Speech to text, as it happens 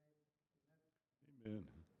Amen.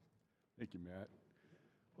 Thank you, Matt.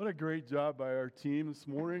 What a great job by our team this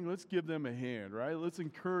morning. Let's give them a hand, right? Let's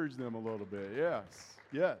encourage them a little bit. Yes,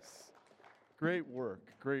 yes. Great work,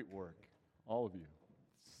 all of you.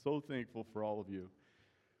 So thankful for all of you.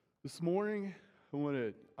 This morning, I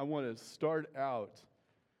want to start out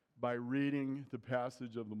by reading the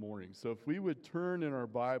passage of the morning. So if we would turn in our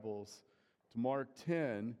Bibles to Mark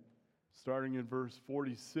 10, starting in verse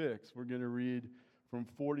 46, we're going to read from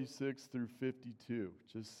 46 through 52.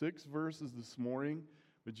 Just 6 verses this morning,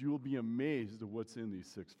 but you will be amazed at what's in these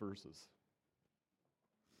 6 verses.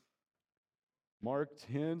 Mark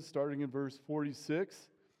 10, starting in verse 46.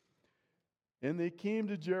 And they came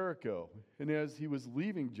to Jericho, and as he was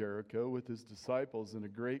leaving Jericho with his disciples and a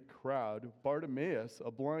great crowd, Bartimaeus,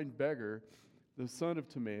 a blind beggar, the son of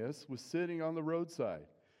Timaeus, was sitting on the roadside.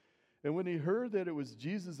 And when he heard that it was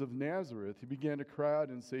Jesus of Nazareth, he began to cry out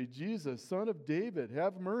and say, Jesus, son of David,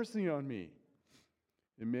 have mercy on me.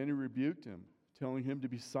 And many rebuked him, telling him to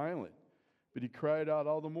be silent. But he cried out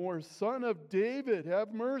all the more, Son of David,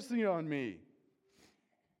 have mercy on me.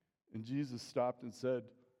 And Jesus stopped and said,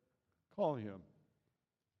 Call him.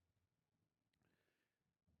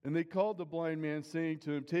 And they called the blind man, saying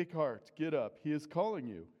to him, Take heart, get up, he is calling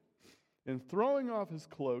you. And throwing off his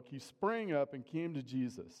cloak, he sprang up and came to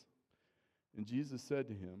Jesus. And Jesus said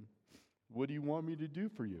to him, What do you want me to do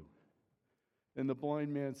for you? And the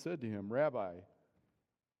blind man said to him, Rabbi,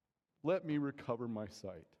 let me recover my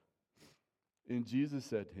sight. And Jesus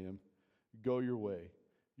said to him, Go your way.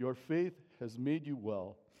 Your faith has made you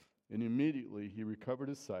well. And immediately he recovered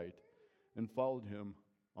his sight and followed him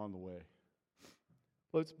on the way.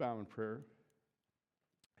 Let's bow in prayer.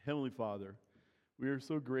 Heavenly Father, we are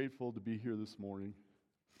so grateful to be here this morning.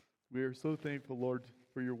 We are so thankful, Lord,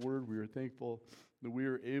 for your word. We are thankful that we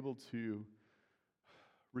are able to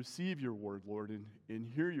receive your word, Lord, and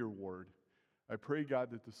hear your word. I pray,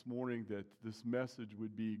 God, that this morning that this message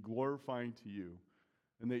would be glorifying to you,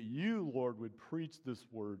 and that you, Lord, would preach this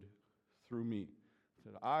word through me,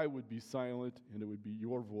 that I would be silent and it would be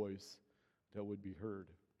your voice that would be heard.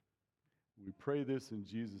 We pray this in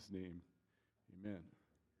Jesus' name. Amen.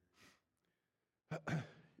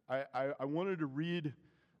 I wanted to read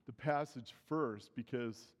the passage first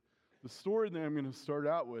because the story that I'm going to start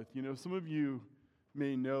out with, some of you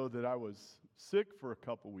may know that I was sick for a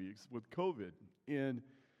couple weeks with COVID, and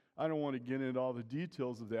I don't want to get into all the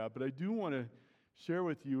details of that, but I do want to share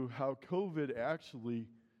with you how COVID actually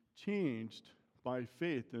changed my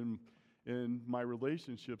faith and my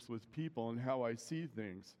relationships with people and how I see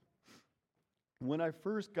things. When I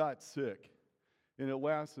first got sick, and it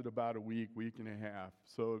lasted about a week and a half,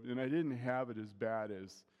 and I didn't have it as bad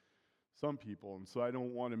as some people, and so I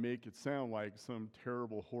don't want to make it sound like some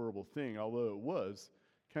terrible, horrible thing, although it was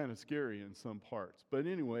kind of scary in some parts. But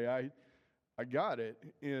anyway, I got it,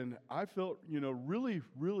 and I felt, really,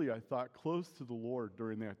 really, I thought, close to the Lord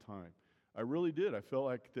during that time. I really did. I felt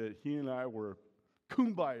like that he and I were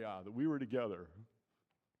kumbaya, that we were together.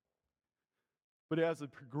 But as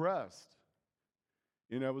it progressed,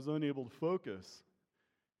 and I was unable to focus,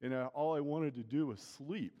 and all I wanted to do was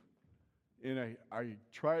sleep. And I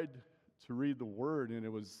tried to read the word, and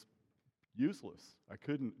it was useless. I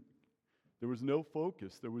couldn't. There was no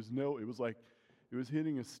focus. It was like it was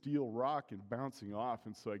hitting a steel rock and bouncing off,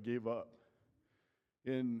 and so I gave up.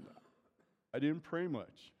 And I didn't pray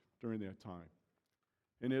much during that time.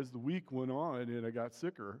 And as the week went on and I got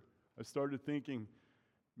sicker, I started thinking,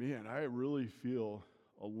 man, I really feel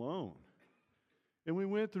alone. And we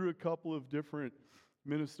went through a couple of different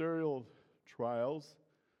ministerial trials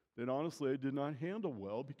that honestly I did not handle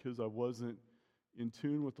well because I wasn't in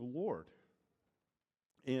tune with the Lord.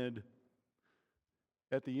 And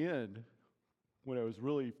at the end, when I was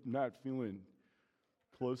really not feeling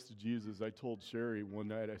close to Jesus, I told Sherry one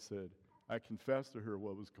night, I confessed to her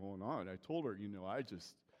what was going on. I told her,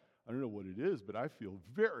 I don't know what it is, but I feel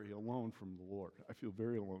very alone from the Lord. I feel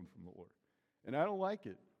very alone from the Lord. And I don't like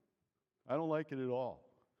it. I don't like it at all.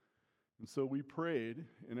 And so we prayed,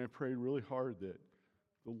 and I prayed really hard that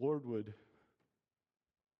the Lord would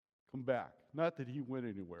come back. Not that he went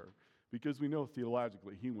anywhere, because we know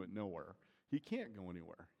theologically he went nowhere. He can't go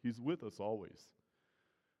anywhere. He's with us always.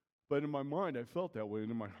 But in my mind, I felt that way,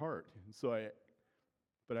 and in my heart. And so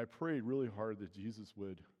I prayed really hard that Jesus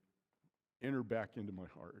would enter back into my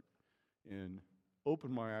heart and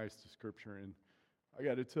open my eyes to Scripture. And I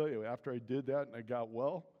got to tell you, after I did that and I got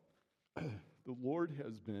well, the Lord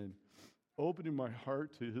has been opening my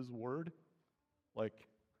heart to his word like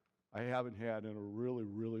I haven't had in a really,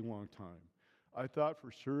 really long time. I thought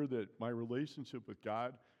for sure that my relationship with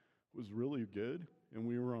God was really good and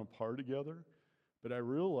we were on par together. But I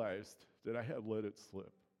realized that I had let it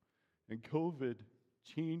slip. And COVID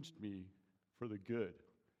changed me for the good.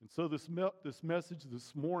 And so this message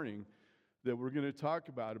this morning that we're going to talk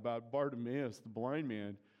about Bartimaeus, the blind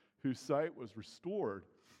man whose sight was restored,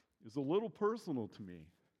 is a little personal to me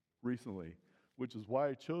recently, which is why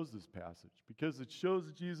I chose this passage, because it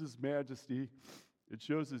shows Jesus' majesty, it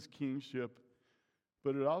shows his kingship,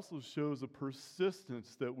 but it also shows a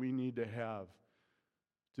persistence that we need to have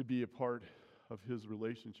to be a part of his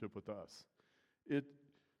relationship with us. It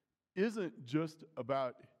isn't just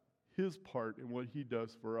about his part and what he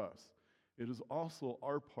does for us. It is also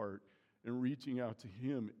our part in reaching out to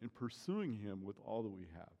him and pursuing him with all that we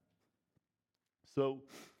have. So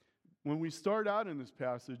when we start out in this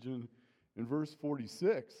passage in verse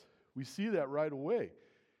 46, we see that right away.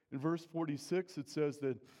 In verse 46, it says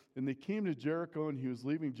that, and they came to Jericho, and he was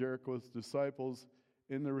leaving Jericho with his disciples,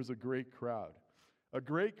 and there was a great crowd. A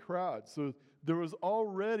great crowd. So there was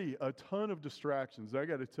already a ton of distractions. I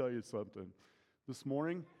got to tell you something. This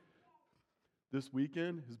morning, this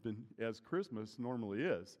weekend has been, as Christmas normally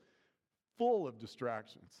is, full of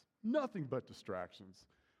distractions. Nothing but distractions.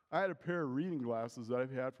 I had a pair of reading glasses that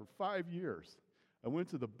I've had for 5 years. I went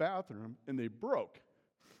to the bathroom, and they broke.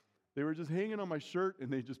 They were just hanging on my shirt,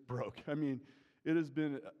 and they just broke. I mean, it has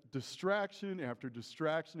been distraction after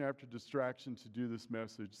distraction after distraction to do this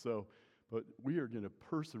message. But we are going to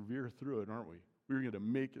persevere through it, aren't we? We're going to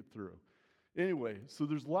make it through. Anyway, so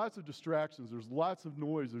there's lots of distractions. There's lots of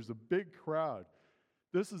noise. There's a big crowd.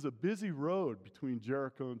 This is a busy road between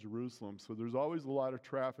Jericho and Jerusalem, so there's always a lot of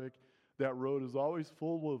traffic. That road is always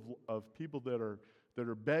full of people that are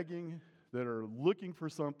begging, that are looking for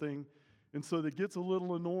something, and so that gets a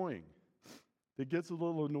little annoying. It gets a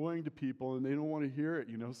little annoying to people, and they don't want to hear it.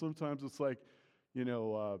 Sometimes it's like,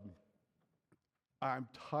 I'm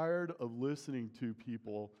tired of listening to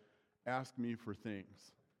people ask me for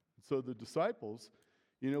things. So the disciples,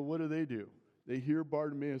 what do? They hear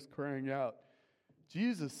Bartimaeus crying out,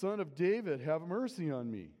 "Jesus, Son of David, have mercy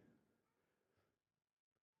on me."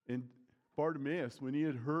 And Bartimaeus, when he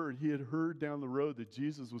had heard down the road that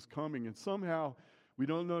Jesus was coming, and somehow, we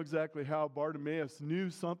don't know exactly how, Bartimaeus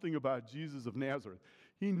knew something about Jesus of Nazareth.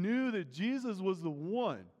 He knew that Jesus was the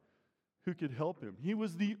one who could help him. He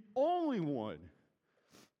was the only one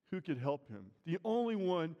who could help him, the only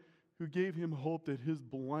one who gave him hope that his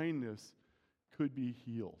blindness could be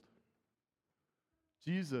healed.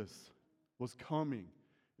 Jesus was coming,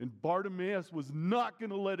 and Bartimaeus was not going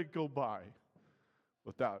to let it go by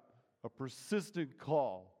without a persistent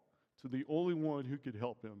call to the only one who could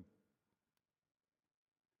help him.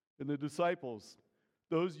 And the disciples,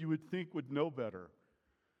 those you would think would know better,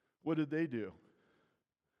 what did they do?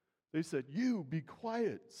 They said, "You, be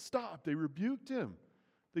quiet, stop." They rebuked him.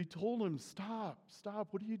 They told him, stop,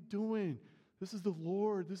 what are you doing? This is the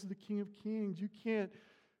Lord, this is the King of Kings. You can't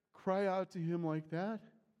cry out to him like that.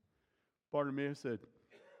 Bartimaeus said,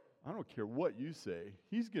 "I don't care what you say,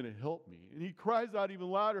 he's going to help me." And he cries out even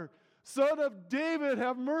louder, "Son of David,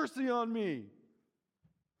 have mercy on me."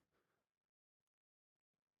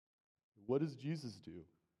 What does Jesus do?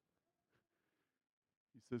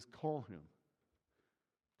 He says, "Call him.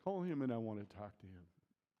 Call him, and I want to talk to him."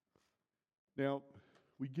 Now,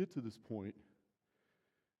 we get to this point,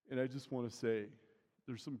 and I just want to say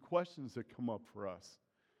there's some questions that come up for us.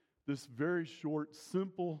 This very short,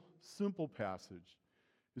 simple passage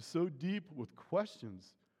is so deep with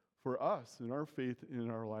questions for us in our faith and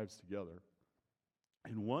in our lives together.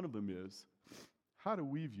 And one of them is, how do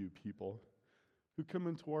we view people who come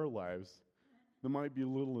into our lives that might be a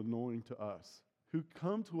little annoying to us, who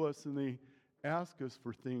come to us and they ask us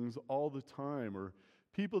for things all the time, or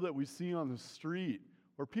people that we see on the street,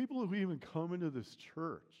 or people who even come into this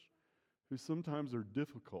church who sometimes are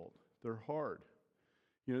difficult, they're hard.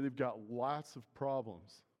 They've got lots of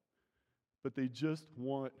problems, but they just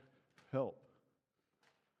want help.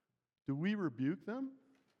 Do we rebuke them?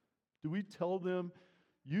 Do we tell them,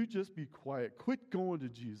 "You just be quiet, quit going to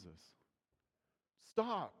Jesus.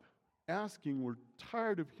 Stop asking, we're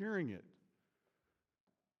tired of hearing it"?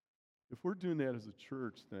 If we're doing that as a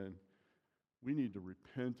church, then we need to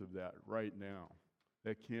repent of that right now.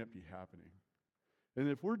 That can't be happening. And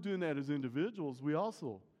if we're doing that as individuals, we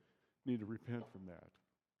also need to repent from that.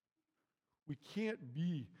 We can't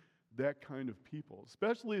be that kind of people,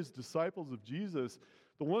 especially as disciples of Jesus,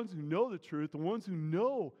 the ones who know the truth, the ones who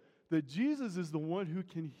know that Jesus is the one who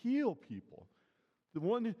can heal people, the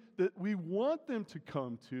one that we want them to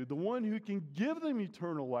come to, the one who can give them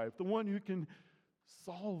eternal life, the one who can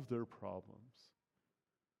solve their problems.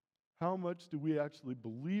 How much do we actually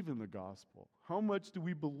believe in the gospel? How much do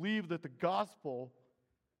we believe that the gospel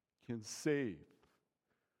can save?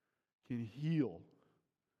 can heal,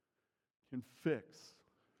 can fix.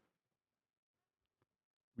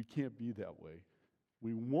 We can't be that way.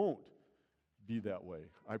 We won't be that way.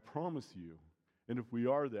 I promise you. And if we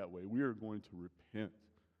are that way, we are going to repent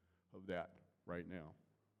of that right now.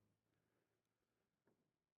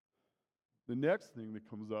 The next thing that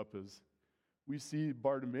comes up is we see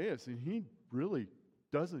Bartimaeus, and he really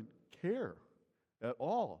doesn't care at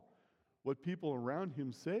all what people around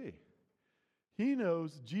him say. He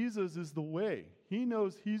knows Jesus is the way. He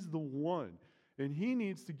knows he's the one, and he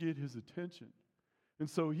needs to get his attention. And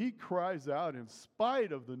so he cries out in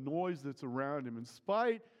spite of the noise that's around him, in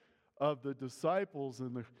spite of the disciples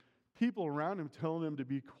and the people around him telling him to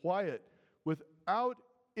be quiet. Without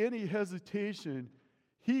any hesitation,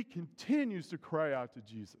 he continues to cry out to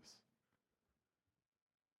Jesus.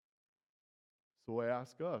 So I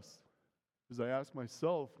ask us, as I ask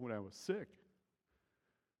myself when I was sick,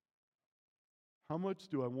 how much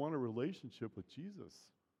do I want a relationship with Jesus?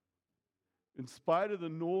 In spite of the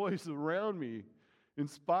noise around me, in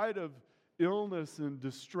spite of illness and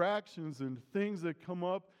distractions and things that come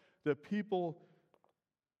up that people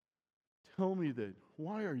tell me that,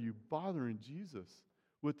 why are you bothering Jesus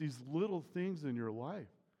with these little things in your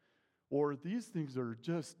life? Or these things are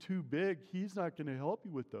just too big, he's not going to help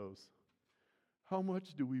you with those. How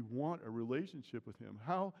much do we want a relationship with him?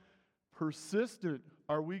 How persistent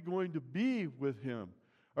are we going to be with him?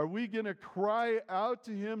 Are we going to cry out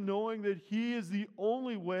to him knowing that he is the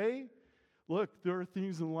only way? Look, there are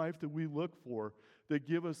things in life that we look for that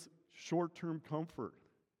give us short-term comfort.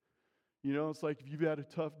 You know, it's like if you've had a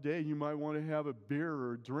tough day, you might want to have a beer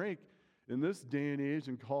or a drink. In this day and age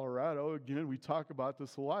in Colorado, again, we talk about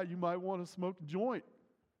this a lot, you might want to smoke a joint.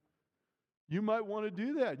 You might want to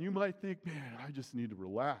do that. You might think, man, I just need to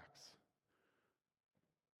relax.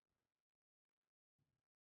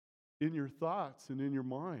 In your thoughts and in your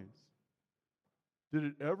minds, did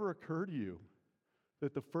it ever occur to you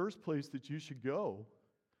that the first place that you should go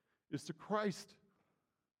is to Christ?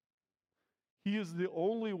 He is the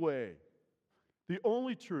only way, the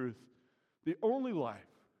only truth, the only life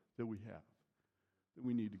that we have, that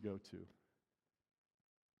we need to go to.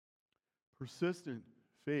 Persistent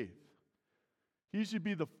faith. He should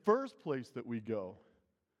be the first place that we go,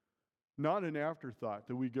 not an afterthought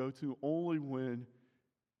that we go to only when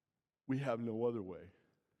we have no other way.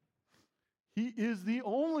 He is the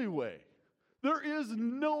only way. There is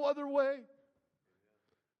no other way.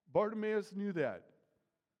 Bartimaeus knew that,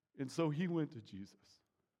 and so he went to Jesus.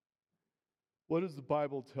 What does the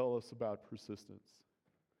Bible tell us about persistence?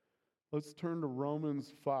 Let's turn to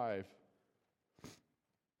Romans 5.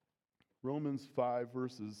 Romans 5,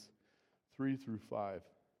 verses 3 through 5.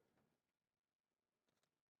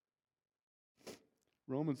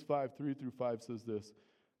 Romans 5, 3 through 5 says this: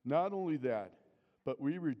 Not only that, but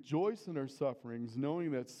we rejoice in our sufferings,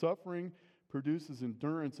 knowing that suffering produces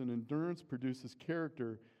endurance, and endurance produces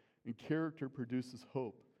character, and character produces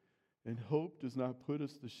hope. And hope does not put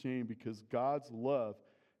us to shame, because God's love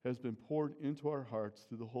has been poured into our hearts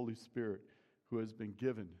through the Holy Spirit, who has been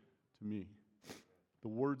given to me. The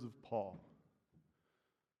words of Paul.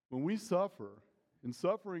 When we suffer, and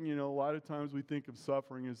suffering, you know, a lot of times we think of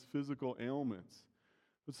suffering as physical ailments.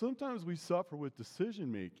 But sometimes we suffer with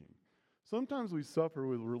decision making. Sometimes we suffer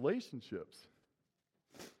with relationships.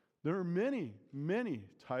 There are many, many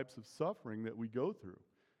types of suffering that we go through.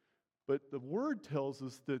 But the Word tells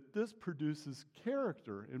us that this produces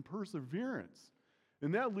character and perseverance.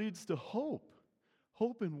 And that leads to hope.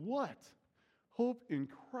 Hope in what? Hope in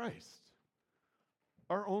Christ.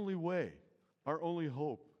 Our only way, our only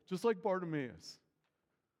hope. Just like Bartimaeus.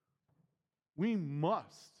 We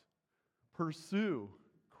must pursue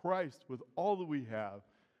Christ with all that we have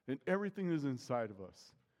and everything that is inside of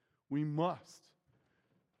us. We must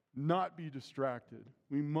not be distracted.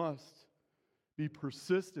 We must be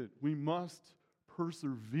persistent. We must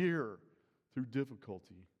persevere through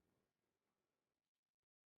difficulty.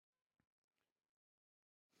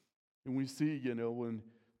 And we see, you know, when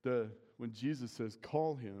Jesus says,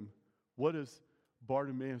 call him, what does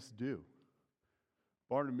Bartimaeus do?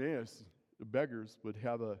 Bartimaeus, the beggars, would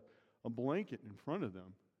have a blanket in front of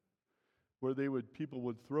them where people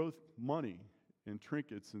would throw money and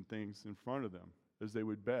trinkets and things in front of them as they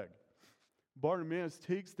would beg. Bartimaeus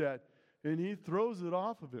takes that and he throws it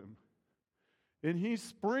off of him. And he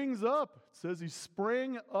springs up. It says he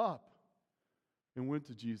sprang up and went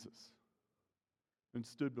to Jesus and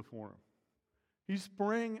stood before him. He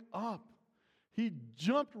sprang up. He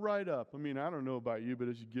jumped right up. I mean, I don't know about you, but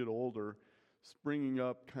as you get older, springing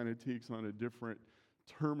up kind of takes on a different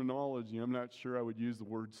terminology. I'm not sure I would use the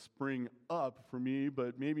word spring up for me,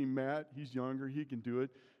 but maybe Matt, he's younger, he can do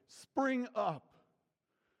it. spring up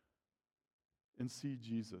and see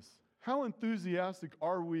Jesus? How enthusiastic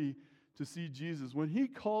are we to see Jesus? When he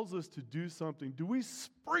calls us to do something, do we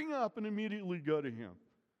spring up and immediately go to him?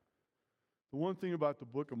 The one thing about the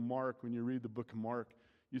book of Mark, when you read the book of Mark,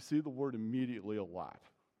 you see the word immediately a lot.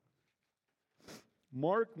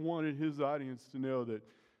 Mark wanted his audience to know that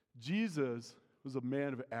Jesus was a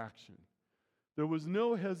man of action. There was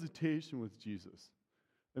no hesitation with Jesus.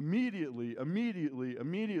 Immediately,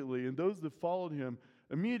 and those that followed him,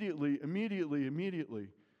 immediately.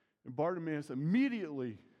 And Bartimaeus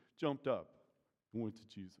immediately jumped up and went to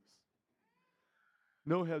Jesus.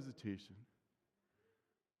 No hesitation.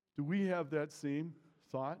 Do we have that same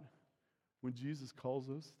thought when Jesus calls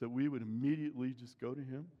us, that we would immediately just go to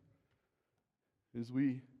him? As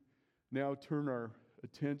we now turn our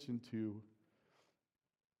attention to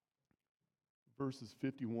verses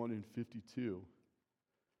 51 and 52,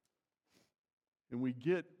 and we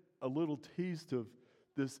get a little taste of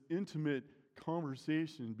this intimate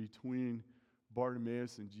conversation between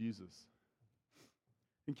Bartimaeus and Jesus.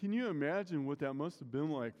 And can you imagine what that must have been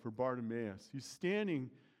like for Bartimaeus? He's standing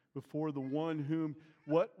before the one whom,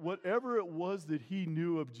 whatever it was that he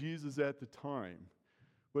knew of Jesus at the time,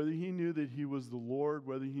 whether he knew that he was the Lord,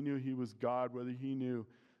 whether he knew he was God, whether he knew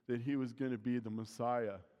that he was going to be the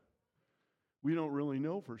Messiah, we don't really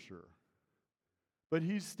know for sure. But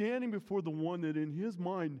he's standing before the one that in his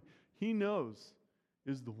mind he knows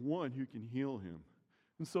is the one who can heal him.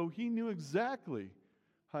 And so he knew exactly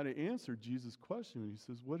how to answer Jesus' question. And he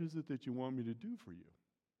says, "What is it that you want me to do for you?"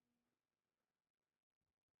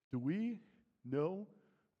 Do we know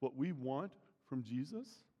what we want from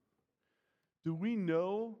Jesus? Do we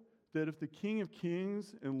know that if the King of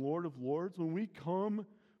Kings and Lord of Lords, when we come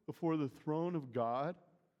before the throne of God,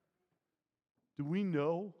 do we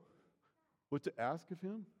know what to ask of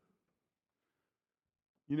him?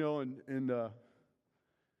 You know, in the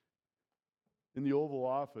Oval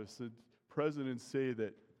Office, the presidents say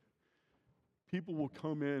that people will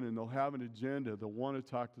come in and they'll have an agenda. They'll want to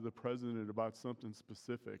talk to the president about something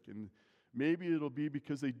specific. And maybe it'll be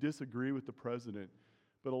because they disagree with the president.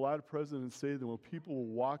 But a lot of presidents say that when people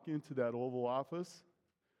will walk into that Oval Office,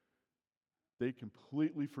 they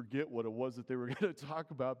completely forget what it was that they were going to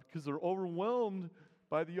talk about because they're overwhelmed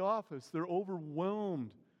by the office. They're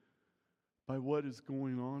overwhelmed by what is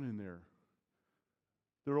going on in there.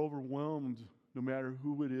 They're overwhelmed no matter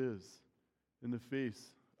who it is in the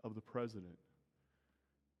face of the president.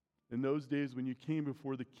 In those days when you came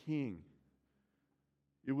before the king,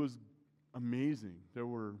 it was amazing. It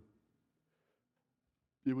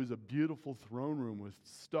was a beautiful throne room with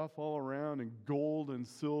stuff all around and gold and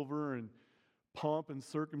silver and pomp and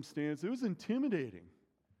circumstance. It was intimidating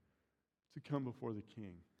to come before the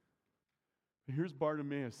king. And here's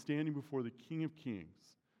Bartimaeus standing before the King of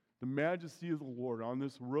Kings, the majesty of the Lord, on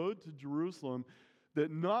this road to Jerusalem,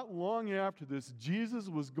 that not long after this, Jesus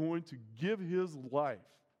was going to give his life.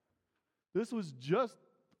 This was just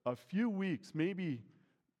a few weeks, maybe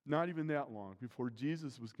not even that long, before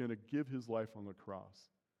Jesus was going to give his life on the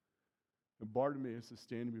cross. And Bartimaeus is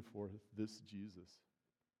standing before this Jesus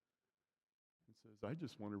and says, "I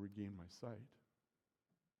just want to regain my sight."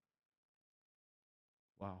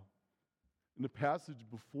 Wow. In the passage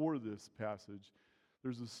before this passage,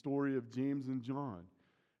 there's a story of James and John.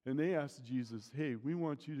 And they asked Jesus, "Hey, we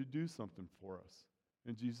want you to do something for us."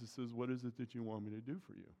 And Jesus says, "What is it that you want me to do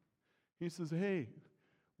for you?" He says, "Hey,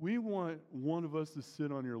 we want one of us to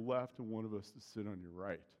sit on your left and one of us to sit on your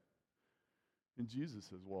right." And Jesus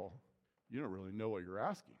says, "Well, you don't really know what you're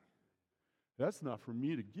asking. That's not for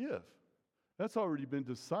me to give. That's already been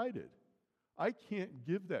decided. I can't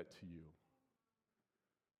give that to you."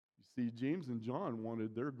 You see, James and John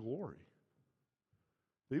wanted their glory.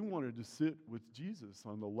 They wanted to sit with Jesus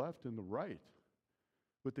on the left and the right,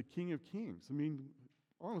 with the King of Kings. I mean,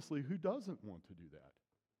 honestly, who doesn't want to do that?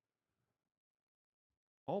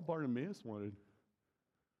 All Bartimaeus wanted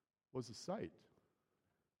was a sight.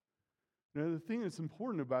 Now, the thing that's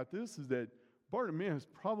important about this is that Bartimaeus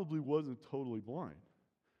probably wasn't totally blind.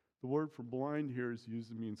 The word for blind here is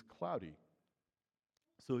used, it means cloudy.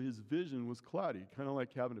 So his vision was cloudy, kind of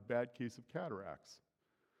like having a bad case of cataracts.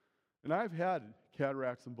 And I've had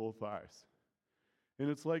cataracts in both eyes. And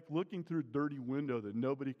it's like looking through a dirty window that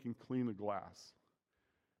nobody can clean the glass.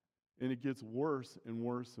 And it gets worse and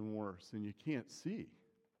worse and worse, and you can't see.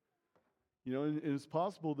 You know, and it's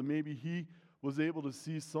possible that maybe he was able to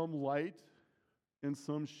see some light and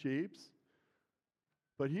some shapes,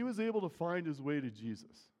 but he was able to find his way to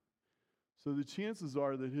Jesus. So the chances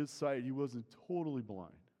are that his sight, he wasn't totally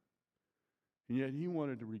blind. And yet he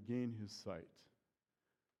wanted to regain his sight.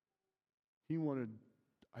 He wanted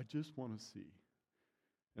I just want to see.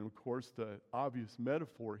 And of course, the obvious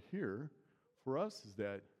metaphor here for us is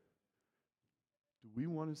that, do we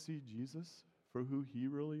want to see Jesus for who he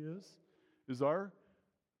really is? Are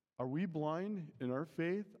we blind in our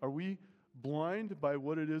faith? Are we blind by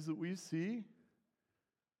what it is that we see?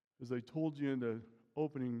 As I told you in the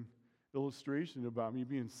opening illustration about me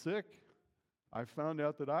being sick, I found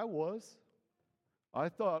out that I was. I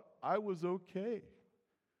thought I was okay.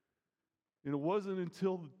 And it wasn't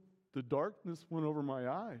until the darkness went over my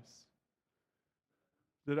eyes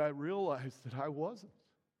that I realized that I wasn't.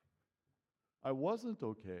 I wasn't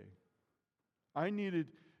okay. I needed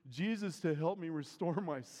Jesus to help me restore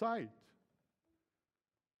my sight.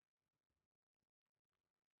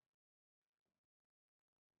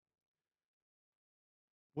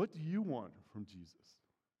 What do you want from Jesus?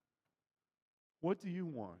 What do you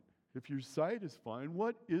want? If your sight is fine,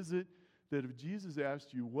 what is it that if Jesus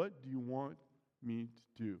asked you, what do you want me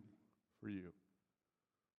to do for you?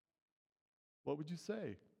 What would you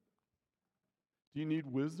say? Do you need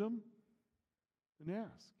wisdom? Then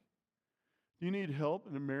ask. Do you need help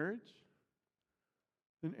in a marriage?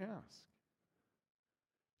 Then ask.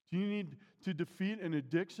 Do you need to defeat an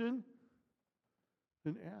addiction?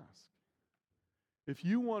 Then ask. If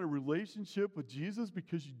you want a relationship with Jesus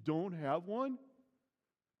because you don't have one,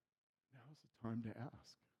 now's the time to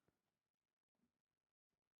ask.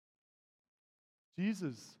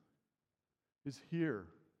 Jesus is here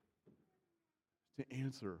to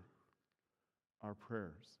answer our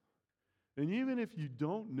prayers. And even if you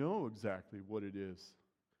don't know exactly what it is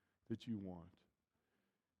that you want,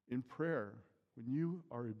 in prayer, when you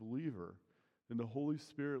are a believer and the Holy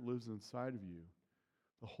Spirit lives inside of you,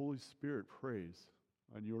 the Holy Spirit prays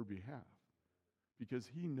on your behalf because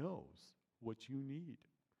he knows what you need.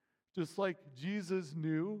 Just like Jesus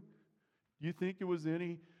knew, you think it was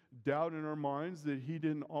any doubt in our minds that he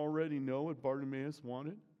didn't already know what Bartimaeus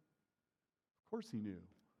wanted? Of course he knew.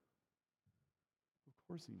 Of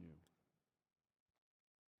course he knew.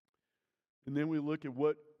 And then we look at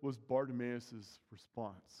what was Bartimaeus'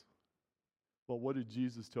 response. Well, what did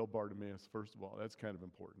Jesus tell Bartimaeus, first of all? That's kind of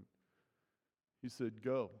important. He said,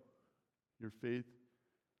 go, your faith,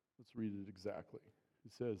 let's read it exactly. He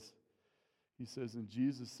says, and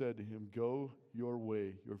Jesus said to him, go your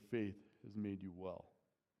way, your faith has made you well.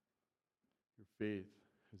 Your faith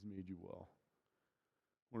has made you well.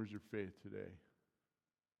 Where's your faith today?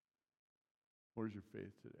 Where's your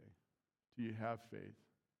faith today? Do you have faith?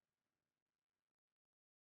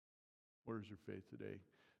 Where's your faith today?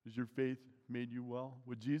 Has your faith made you well?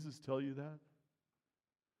 Would Jesus tell you that?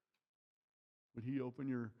 Would he open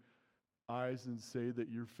your eyes and say that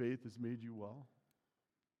your faith has made you well?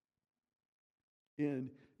 And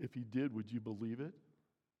if he did, would you believe it?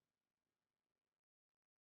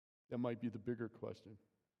 That might be the bigger question.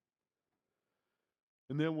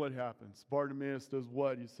 And then what happens? Bartimaeus does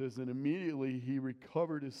what? He says, and immediately he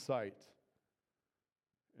recovered his sight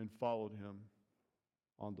and followed him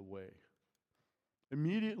on the way.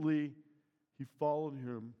 Immediately he followed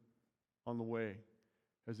him on the way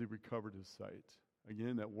as he recovered his sight.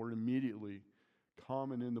 Again, that word immediately,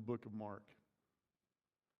 common in the book of Mark.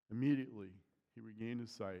 Immediately he regained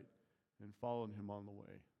his sight and followed him on the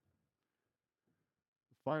way.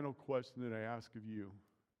 The final question that I ask of you,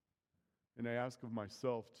 and I ask of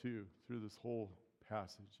myself too, through this whole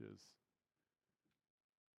passage is,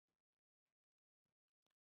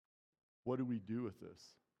 what do we do with this?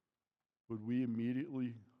 Would we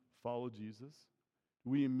immediately follow Jesus?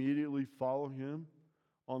 Do we immediately follow him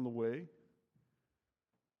on the way?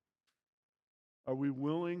 Are we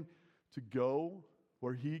willing to go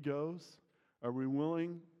where he goes? Are we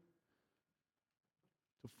willing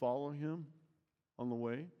to follow him on the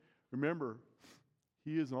way? Remember,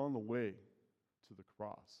 he is on the way to the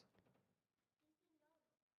cross.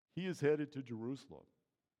 He is headed to Jerusalem.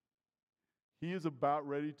 He is about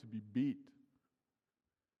ready to be beat.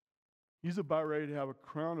 He's about ready to have a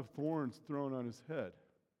crown of thorns thrown on his head.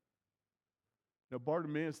 Now,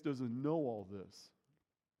 Bartimaeus doesn't know all this,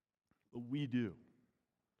 but we do.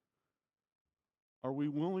 Are we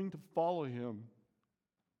willing to follow him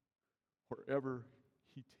wherever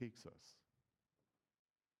he takes us?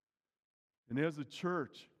 And as a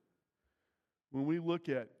church, when we look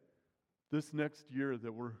at this next year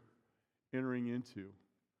that we're entering into,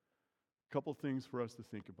 a couple things for us to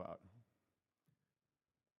think about.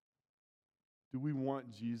 Do we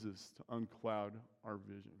want Jesus to uncloud our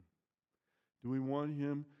vision? Do we want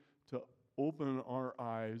him to open our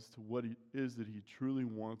eyes to what it is that he truly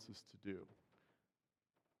wants us to do?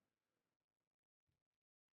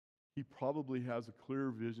 He probably has a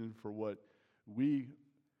clearer vision for what we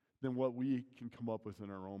than what we can come up with in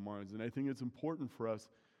our own minds. And I think it's important for us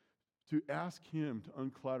to ask Him to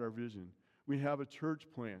uncloud our vision. We have a church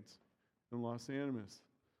plant in Los Animas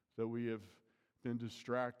that we have been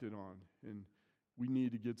distracted on, and we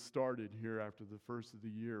need to get started here after the first of the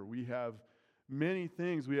year. We have many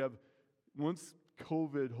things. Once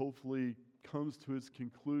COVID hopefully comes to its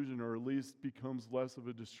conclusion, or at least becomes less of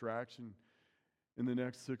a distraction in the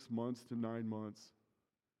next 6 months to 9 months,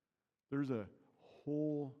 there's a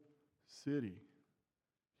whole city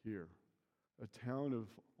here, a town of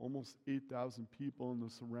almost 8,000 people in the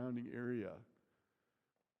surrounding area.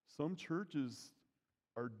 Some churches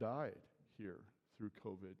are died here through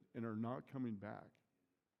COVID and are not coming back.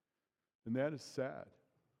 And that is sad.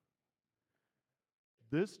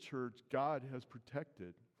 This church, God has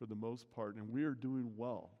protected for the most part, and we are doing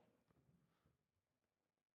well.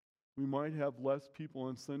 We might have less people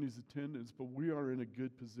on Sunday's attendance, but we are in a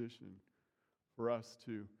good position for us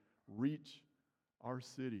to reach our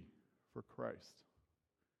city for Christ.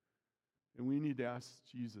 And we need to ask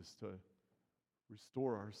Jesus to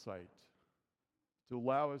restore our sight, to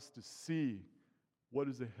allow us to see what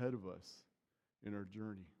is ahead of us in our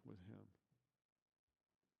journey with Him.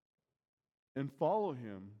 And follow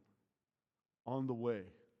Him on the way.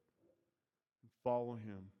 Follow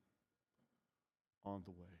Him on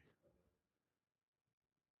the way.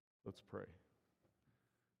 Let's pray.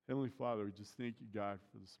 Heavenly Father, we just thank you, God,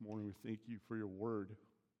 for this morning. We thank you for your word.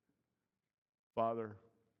 Father,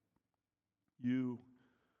 you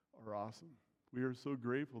are awesome. We are so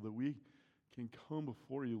grateful that we can come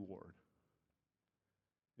before you, Lord,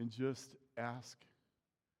 and just ask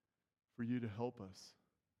for you to help us.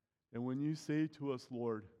 And when you say to us,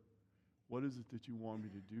 Lord, what is it that you want me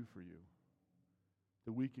to do for you?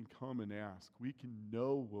 That we can come and ask. We can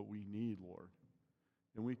know what we need, Lord.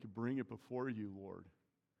 And we can bring it before you, Lord.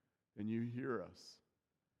 And you hear us.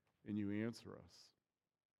 And you answer us.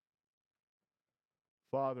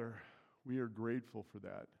 Father, we are grateful for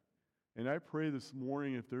that. And I pray this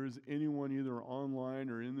morning, if there is anyone either online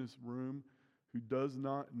or in this room who does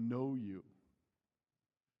not know you,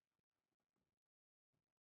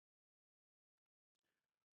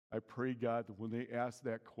 I pray, God, that when they ask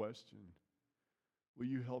that question, will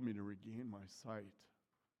you help me to regain my sight?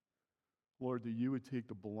 Lord, that you would take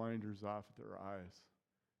the blinders off their eyes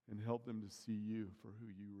and help them to see you for who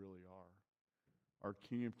you really are. Our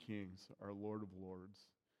King of Kings, our Lord of Lords,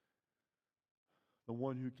 the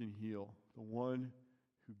one who can heal, the one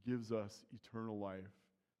who gives us eternal life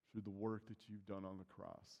through the work that you've done on the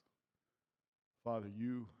cross. Father,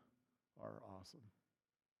 you are awesome.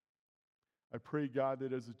 I pray, God,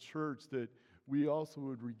 that as a church that we also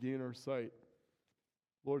would regain our sight.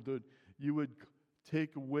 Lord, that you would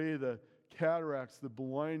take away the cataracts that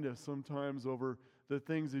blind us sometimes over the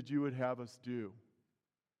things that you would have us do.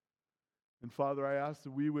 And Father, I ask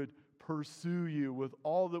that we would pursue you with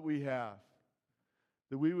all that we have,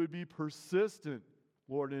 that we would be persistent,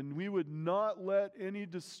 Lord, and we would not let any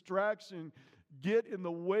distraction get in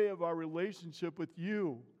the way of our relationship with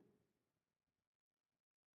you.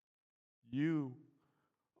 You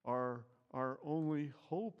are our only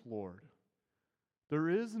hope, Lord. There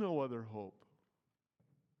is no other hope.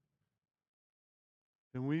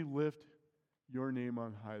 And we lift your name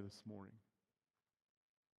on high this morning.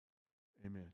 Amen.